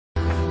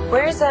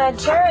Where's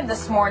Jared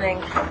this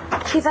morning?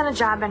 He's on a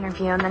job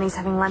interview, and then he's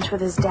having lunch with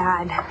his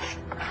dad.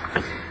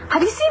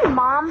 Have you seen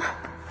Mom?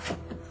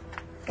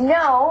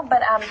 No,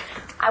 but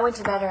I went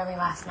to bed early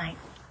last night.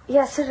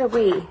 Yeah, so did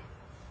we.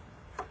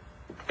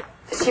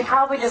 She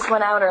probably just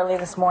went out early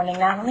this morning,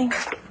 Natalie.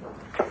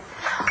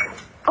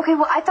 Okay,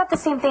 well, I thought the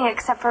same thing,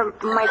 except for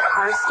my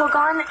car's still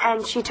gone,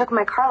 and she took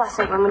my car last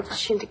night when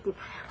she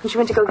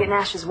went to go get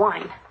Nash's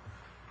wine.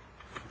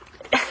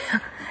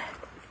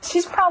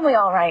 She's probably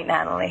all right,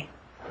 Natalie.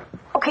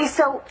 Okay,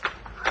 so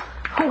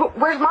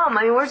where's Mom?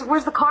 I mean,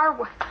 where's the car?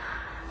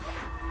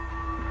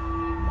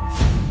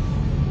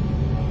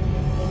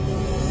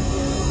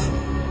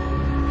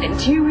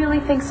 Do you really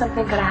think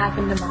something could have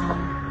happened to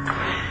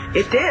Mom?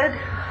 It did.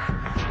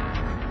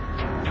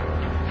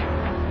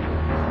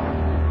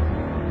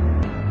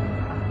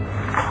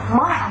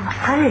 Mom,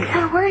 Hey.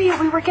 where were you?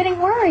 We were getting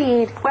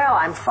worried. Well,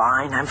 I'm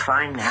fine. I'm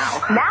fine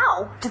now.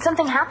 Now? Did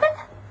something happen?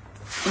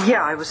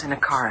 Yeah, I was in a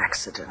car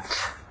accident.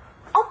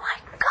 Oh my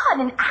God,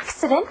 an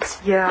accident?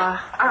 Yeah.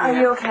 Are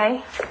you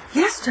okay?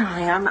 Yes,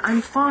 darling,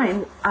 I'm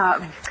fine.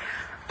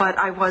 But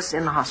I was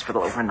in the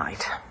hospital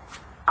overnight.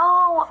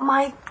 Oh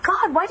my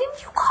God, why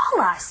didn't you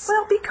call us?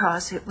 Well,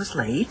 because it was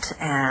late,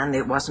 and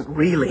it wasn't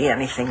really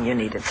anything you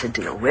needed to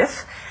deal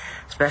with.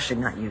 Especially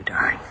not you,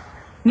 darling.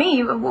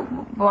 Me?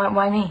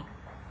 Why me?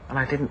 Well,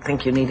 I didn't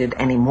think you needed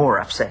any more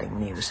upsetting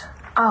news.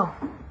 Oh,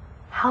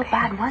 how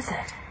bad was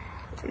it?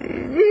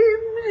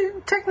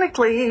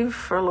 Technically,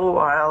 for a little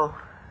while,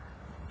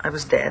 I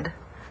was dead.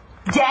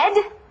 Dead?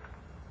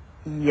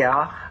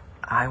 Yeah,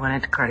 I went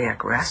into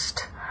cardiac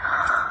arrest.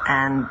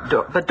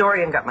 But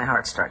Dorian got my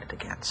heart started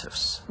again, so...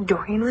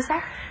 Dorian was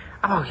there?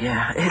 Oh,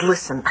 yeah. Hey,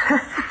 listen,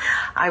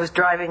 I was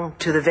driving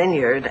to the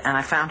vineyard, and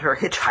I found her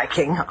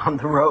hitchhiking on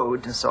the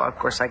road, and so, of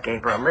course, I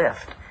gave her a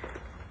lift.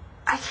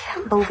 I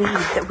can't believe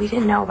that we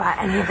didn't know about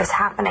any of this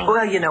happening.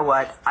 Well, you know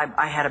what?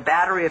 I had a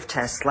battery of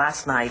tests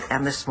last night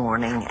and this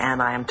morning,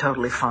 and I am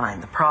totally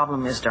fine. The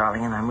problem is,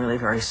 darling, and I'm really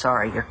very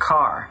sorry, your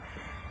car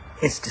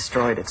is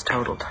destroyed. It's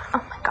totaled.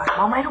 Oh, my God,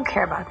 Mom, I don't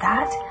care about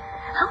that.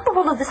 How in the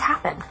world did this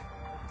happen?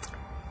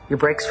 Your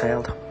brakes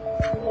failed.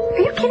 Are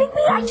you kidding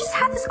me? I just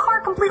had this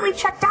car completely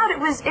checked out. It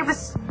was,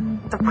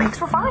 the brakes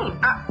were fine.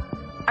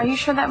 Are you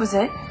sure that was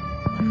it?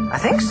 I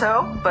think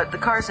so, but the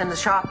car's in the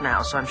shop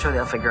now, so I'm sure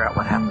they'll figure out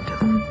what happened to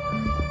them.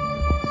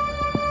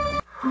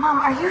 Mom,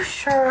 are you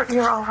sure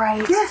you're all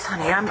right? Yes,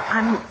 honey, I'm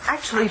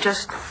actually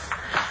just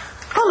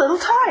a little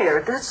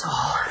tired, that's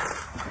all.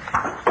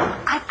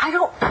 I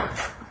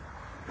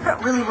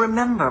don't really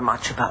remember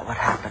much about what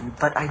happened,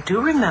 but I do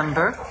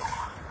remember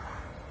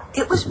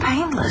it was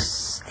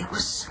painless. It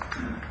was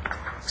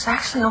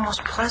actually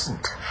almost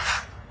pleasant.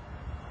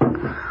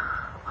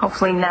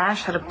 Hopefully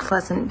Nash had a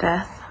pleasant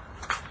death.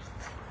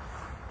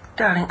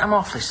 Darling, I'm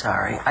awfully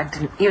sorry. I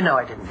didn't. No.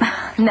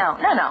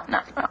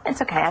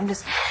 It's okay.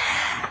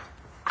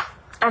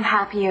 I'm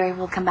happy you're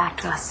able to come back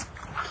to us.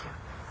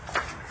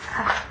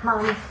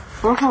 Mom.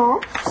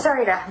 Mm-hmm.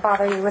 Sorry to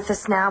bother you with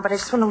this now, but I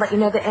just want to let you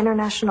know the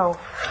International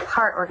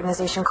Heart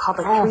Organization called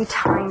 3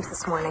 times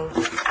this morning.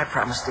 I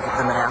promised to give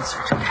them an answer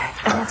today.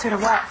 An answer to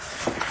what?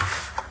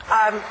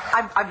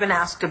 I've been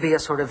asked to be a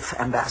sort of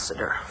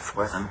ambassador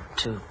for them,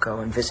 to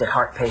go and visit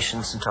heart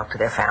patients and talk to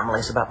their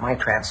families about my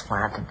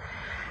transplant and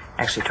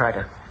actually try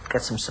to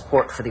get some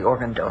support for the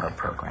organ donor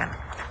program.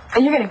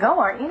 And you're going to go,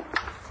 aren't you?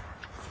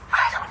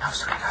 I don't know,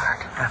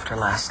 sweetheart. After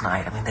last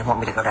night, I mean, they want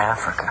me to go to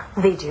Africa.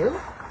 They do?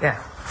 Yeah,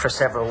 for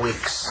several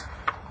weeks.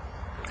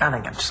 I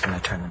think I'm just going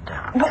to turn them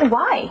down. But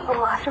why?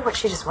 Well, after what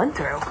she just went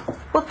through.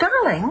 Well,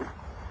 darling,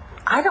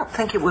 I don't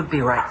think it would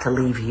be right to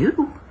leave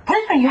you.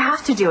 No, you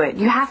have to do it.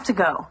 You have to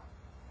go.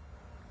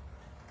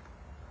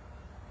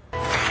 You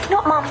know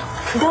what, Mom?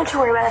 Don't you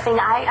worry about a thing.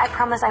 I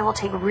promise I will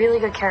take really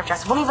good care of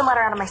Jess. Won't even let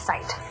her out of my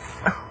sight.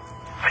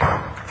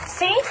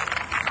 See?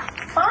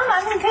 Mom,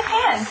 I'm in good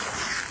hands.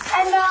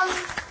 And,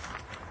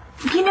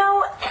 you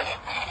know,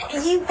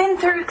 you've been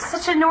through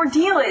such an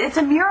ordeal. It's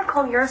a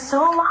miracle you're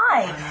still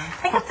alive.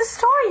 Think of the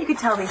story you could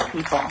tell these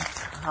people.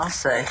 I'll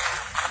say,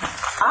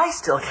 I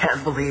still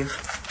can't believe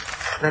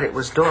that it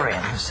was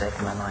Dorian who saved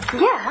my life.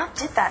 Yeah, how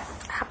did that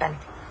happen?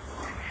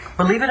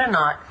 Believe it or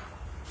not,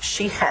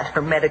 she had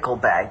her medical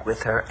bag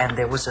with her, and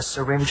there was a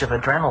syringe of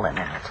adrenaline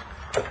in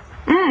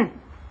it.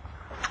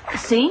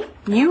 See?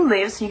 You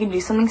live so you can do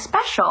something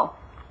special.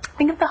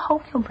 Think of the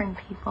hope you'll bring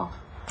people.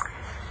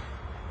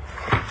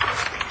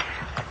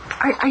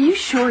 Are you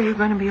sure you're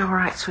going to be all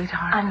right,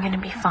 sweetheart? I'm going to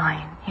be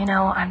fine. You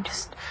know, I'm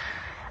just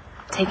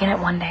taking it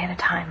one day at a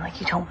time, like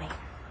you told me.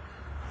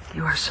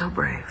 You are so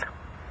brave.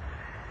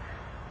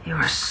 You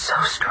are so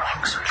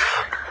strong,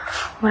 sweetheart.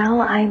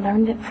 Well, I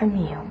learned it from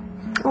you.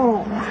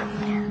 Oh.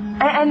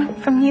 And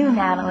from you,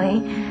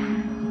 Natalie.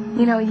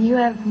 You know, you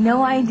have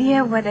no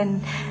idea what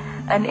an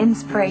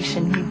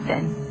inspiration you've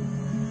been.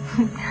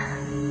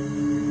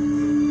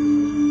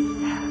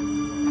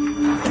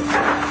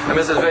 Now,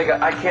 Mrs. Vega,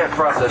 I can't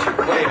process your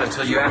claim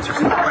until you answer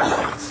some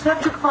questions. I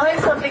have to find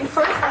something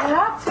first. I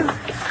have to.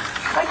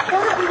 I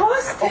can't. I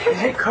lost it.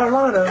 Hey,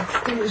 Carlotta,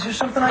 is there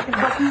something I can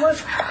help you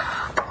with?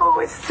 Oh,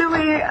 it's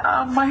silly.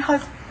 My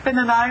husband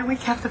and I, we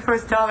kept the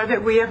first dollar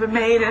that we ever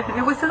made, and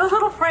it was in a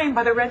little frame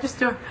by the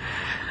register.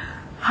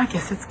 I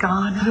guess it's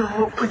gone.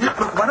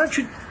 Why don't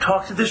you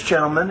talk to this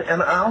gentleman,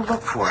 and I'll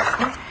look for it,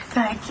 okay?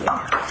 Thank you.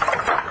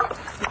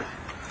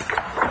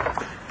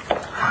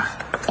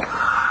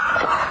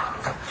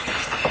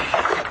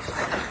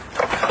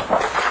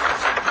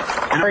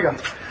 There you go.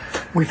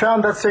 We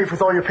found that safe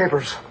with all your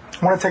papers.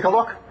 Want to take a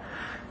look?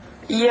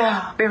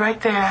 Yeah, I'll be right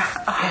there.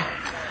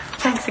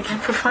 Thanks again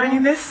for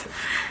finding this.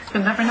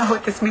 You'll never know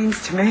what this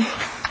means to me.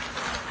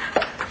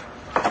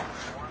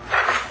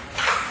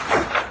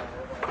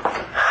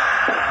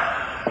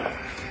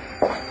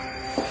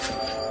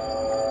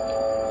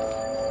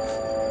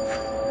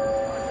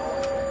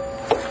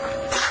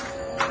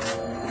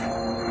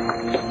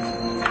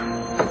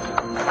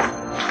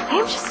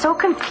 I'm just so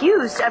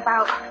confused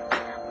about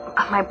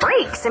my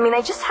brakes. I mean,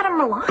 I just had them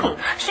reliant.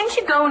 Shouldn't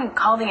you go and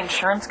call the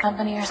insurance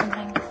company or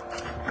something?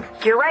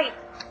 You're right.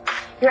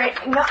 You're right.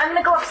 No, I'm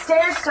gonna go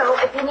upstairs, so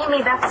if you need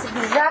me, that's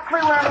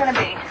exactly where I'm gonna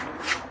be.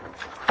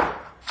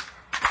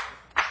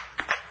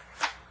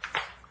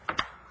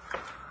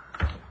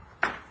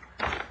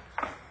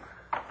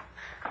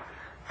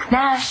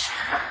 Nash,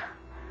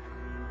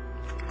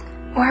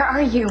 where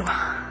are you?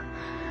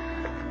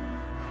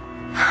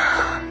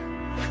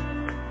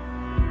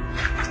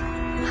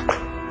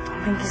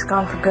 I think he's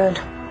gone for good.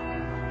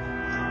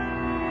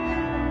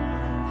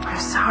 I'm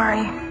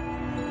sorry.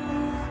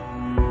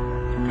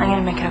 I'm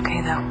gonna make it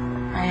okay, though.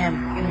 I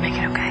am gonna make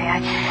it okay.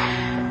 I'm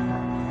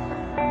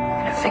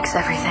gonna fix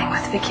everything with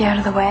Viki out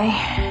of the way.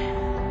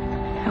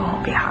 It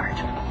won't be hard.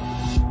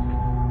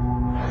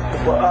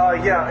 Well,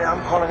 yeah,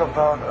 I'm calling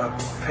about a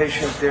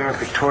patient there,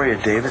 Victoria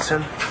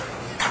Davidson.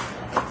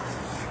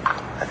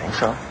 I think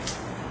so.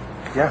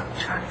 Yeah.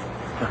 Sure.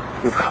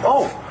 Yeah.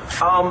 Oh,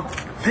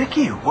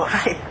 Viki,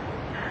 why?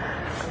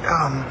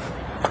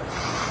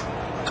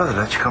 So they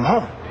let you come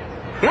home.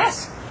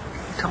 Yes.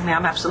 He told me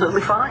I'm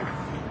absolutely fine.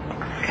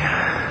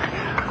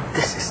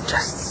 This is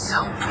just so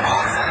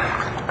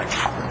awful.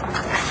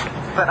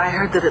 But I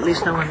heard that at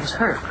least no one was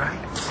hurt, right?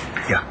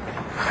 Yeah.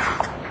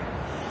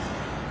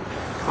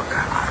 Poor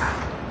Carlotta.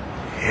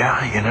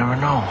 Yeah, you never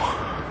know.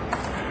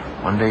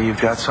 One day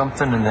you've got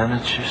something, and then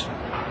it's just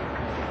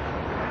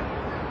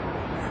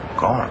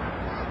gone.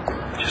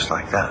 Just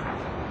like that.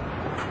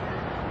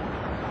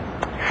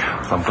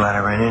 Well, I'm glad I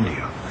ran into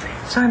you.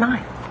 So am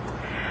I.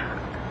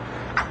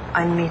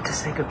 I need to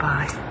say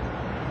goodbye.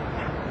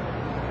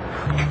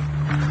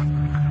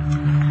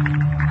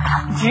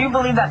 Do you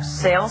believe that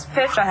sales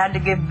pitch I had to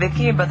give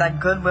Viki about that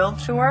goodwill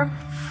to her?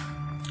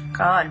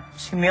 God,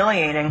 it's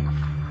humiliating.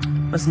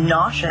 It was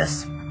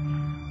nauseous.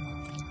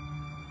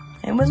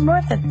 It was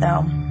worth it,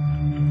 though.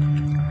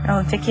 Now,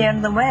 with Viki out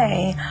of the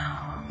way,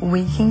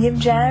 we can give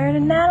Jared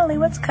and Natalie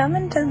what's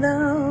coming to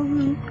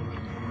them.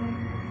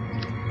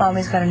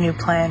 Mommy's got a new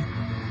plan.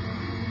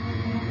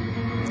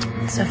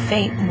 It's a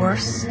fate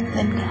worse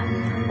than death.